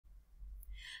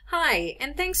Hi,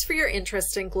 and thanks for your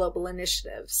interest in global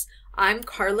initiatives. I'm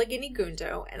Carla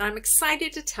Guinigundo, and I'm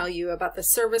excited to tell you about the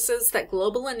services that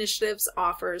Global Initiatives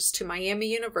offers to Miami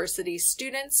University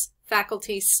students,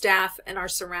 faculty, staff, and our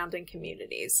surrounding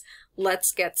communities.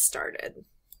 Let's get started.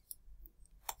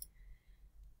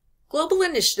 Global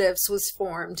Initiatives was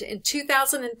formed in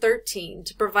 2013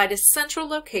 to provide a central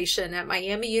location at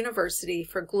Miami University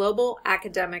for global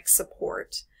academic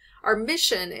support. Our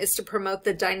mission is to promote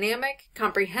the dynamic,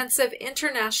 comprehensive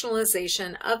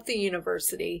internationalization of the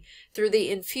university through the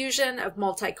infusion of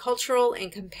multicultural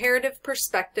and comparative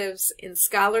perspectives in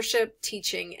scholarship,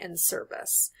 teaching, and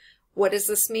service. What does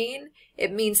this mean?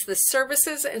 It means the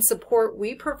services and support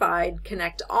we provide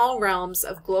connect all realms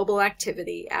of global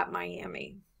activity at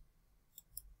Miami.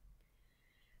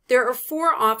 There are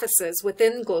 4 offices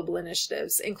within Global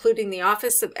Initiatives, including the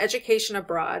Office of Education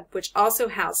Abroad, which also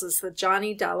houses the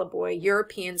Johnny Daleboy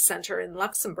European Center in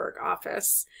Luxembourg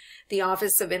office, the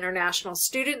Office of International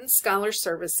Student and Scholar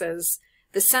Services,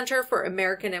 the Center for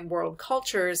American and World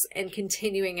Cultures, and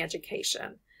Continuing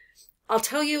Education. I'll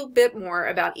tell you a bit more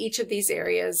about each of these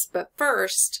areas, but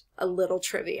first, a little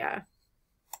trivia.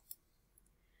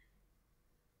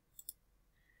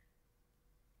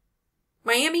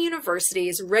 Miami University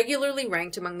is regularly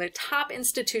ranked among the top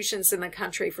institutions in the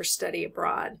country for study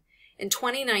abroad. In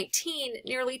 2019,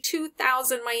 nearly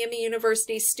 2,000 Miami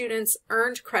University students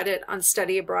earned credit on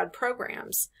study abroad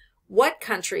programs. What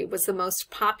country was the most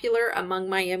popular among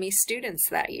Miami students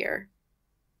that year?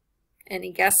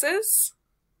 Any guesses?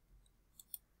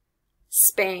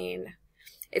 Spain.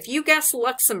 If you guessed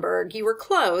Luxembourg, you were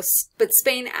close, but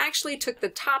Spain actually took the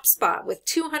top spot with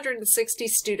 260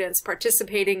 students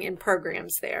participating in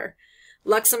programs there.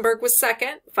 Luxembourg was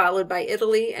second, followed by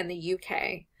Italy and the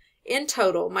UK. In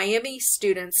total, Miami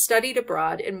students studied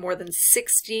abroad in more than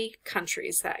 60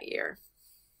 countries that year.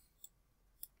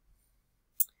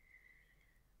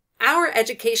 Our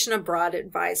Education Abroad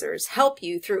advisors help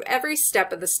you through every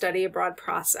step of the study abroad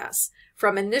process,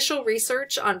 from initial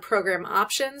research on program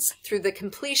options through the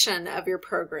completion of your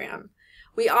program.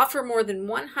 We offer more than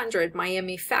 100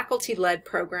 Miami faculty-led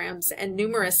programs and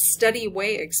numerous study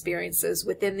away experiences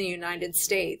within the United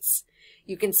States.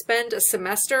 You can spend a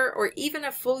semester or even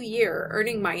a full year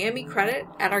earning Miami credit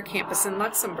at our campus in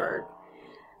Luxembourg.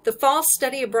 The Fall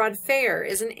Study Abroad Fair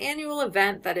is an annual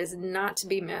event that is not to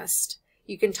be missed.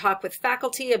 You can talk with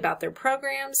faculty about their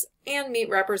programs and meet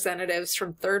representatives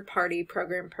from third-party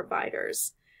program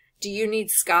providers. Do you need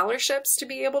scholarships to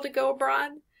be able to go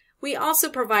abroad? We also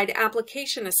provide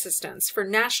application assistance for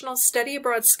national study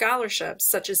abroad scholarships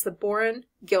such as the Boren,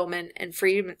 Gilman, and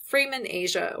Freeman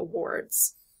Asia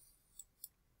Awards.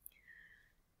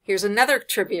 Here's another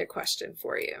trivia question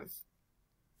for you.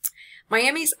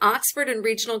 Miami's Oxford and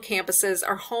regional campuses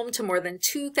are home to more than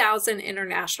 2,000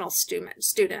 international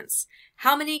students.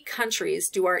 How many countries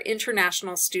do our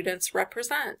international students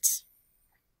represent?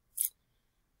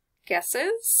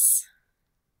 Guesses?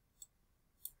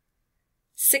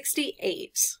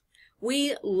 68.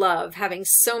 We love having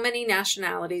so many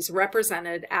nationalities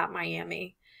represented at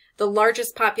Miami. The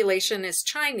largest population is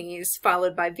Chinese,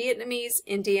 followed by Vietnamese,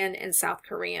 Indian, and South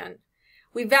Korean.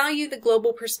 We value the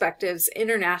global perspectives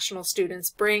international students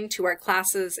bring to our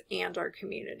classes and our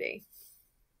community.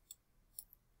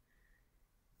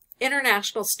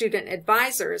 International student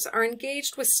advisors are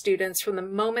engaged with students from the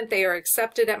moment they are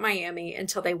accepted at Miami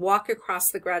until they walk across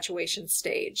the graduation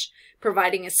stage,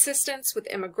 providing assistance with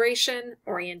immigration,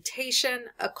 orientation,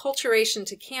 acculturation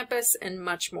to campus, and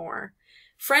much more.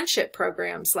 Friendship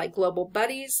programs like Global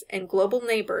Buddies and Global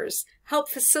Neighbors help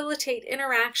facilitate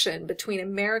interaction between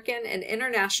American and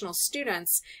international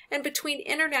students and between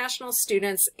international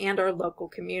students and our local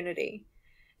community.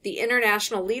 The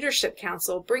International Leadership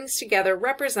Council brings together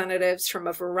representatives from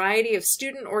a variety of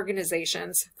student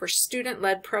organizations for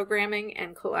student-led programming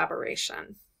and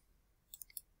collaboration.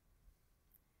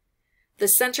 The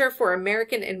Center for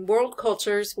American and World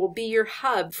Cultures will be your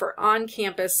hub for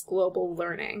on-campus global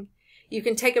learning. You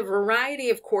can take a variety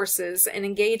of courses and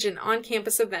engage in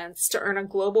on-campus events to earn a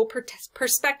Global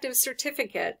Perspective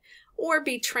certificate or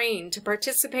be trained to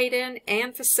participate in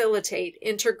and facilitate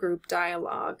intergroup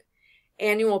dialogue.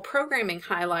 Annual programming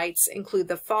highlights include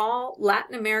the Fall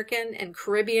Latin American and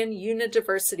Caribbean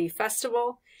Unidiversity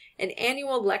Festival, an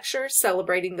annual lecture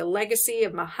celebrating the legacy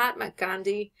of Mahatma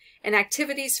Gandhi, and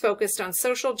activities focused on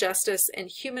social justice and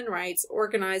human rights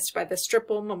organized by the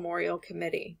Stripple Memorial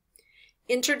Committee.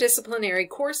 Interdisciplinary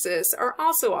courses are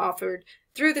also offered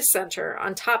through the center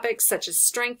on topics such as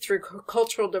strength through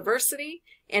cultural diversity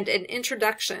and an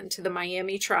introduction to the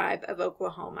Miami tribe of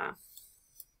Oklahoma.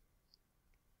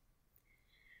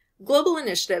 Global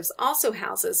Initiatives also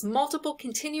houses multiple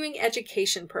continuing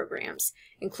education programs,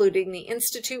 including the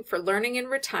Institute for Learning in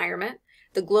Retirement,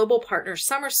 the Global Partner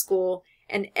Summer School,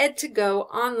 and Ed2Go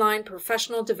online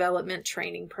professional development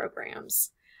training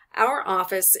programs. Our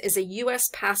office is a U.S.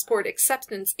 passport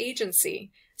acceptance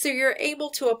agency, so you're able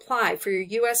to apply for your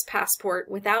U.S. passport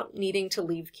without needing to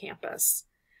leave campus.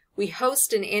 We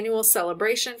host an annual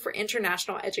celebration for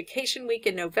International Education Week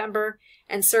in November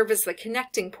and serve as the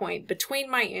connecting point between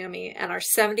Miami and our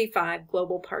 75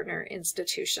 global partner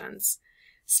institutions.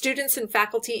 Students and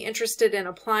faculty interested in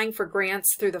applying for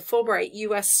grants through the Fulbright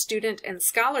U.S. Student and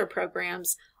Scholar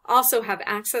programs also have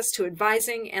access to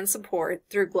advising and support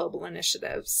through Global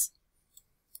Initiatives.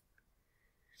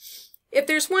 If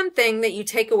there's one thing that you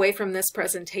take away from this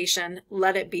presentation,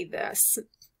 let it be this.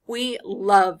 We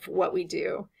love what we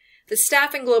do. The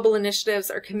staff in Global Initiatives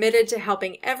are committed to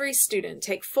helping every student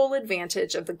take full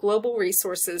advantage of the global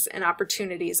resources and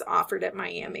opportunities offered at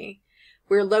Miami.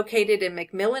 We're located in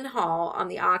McMillan Hall on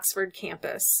the Oxford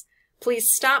campus. Please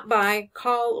stop by,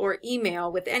 call, or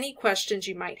email with any questions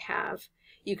you might have.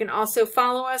 You can also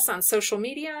follow us on social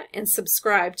media and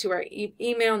subscribe to our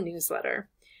email newsletter.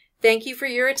 Thank you for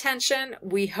your attention.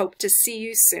 We hope to see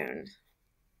you soon.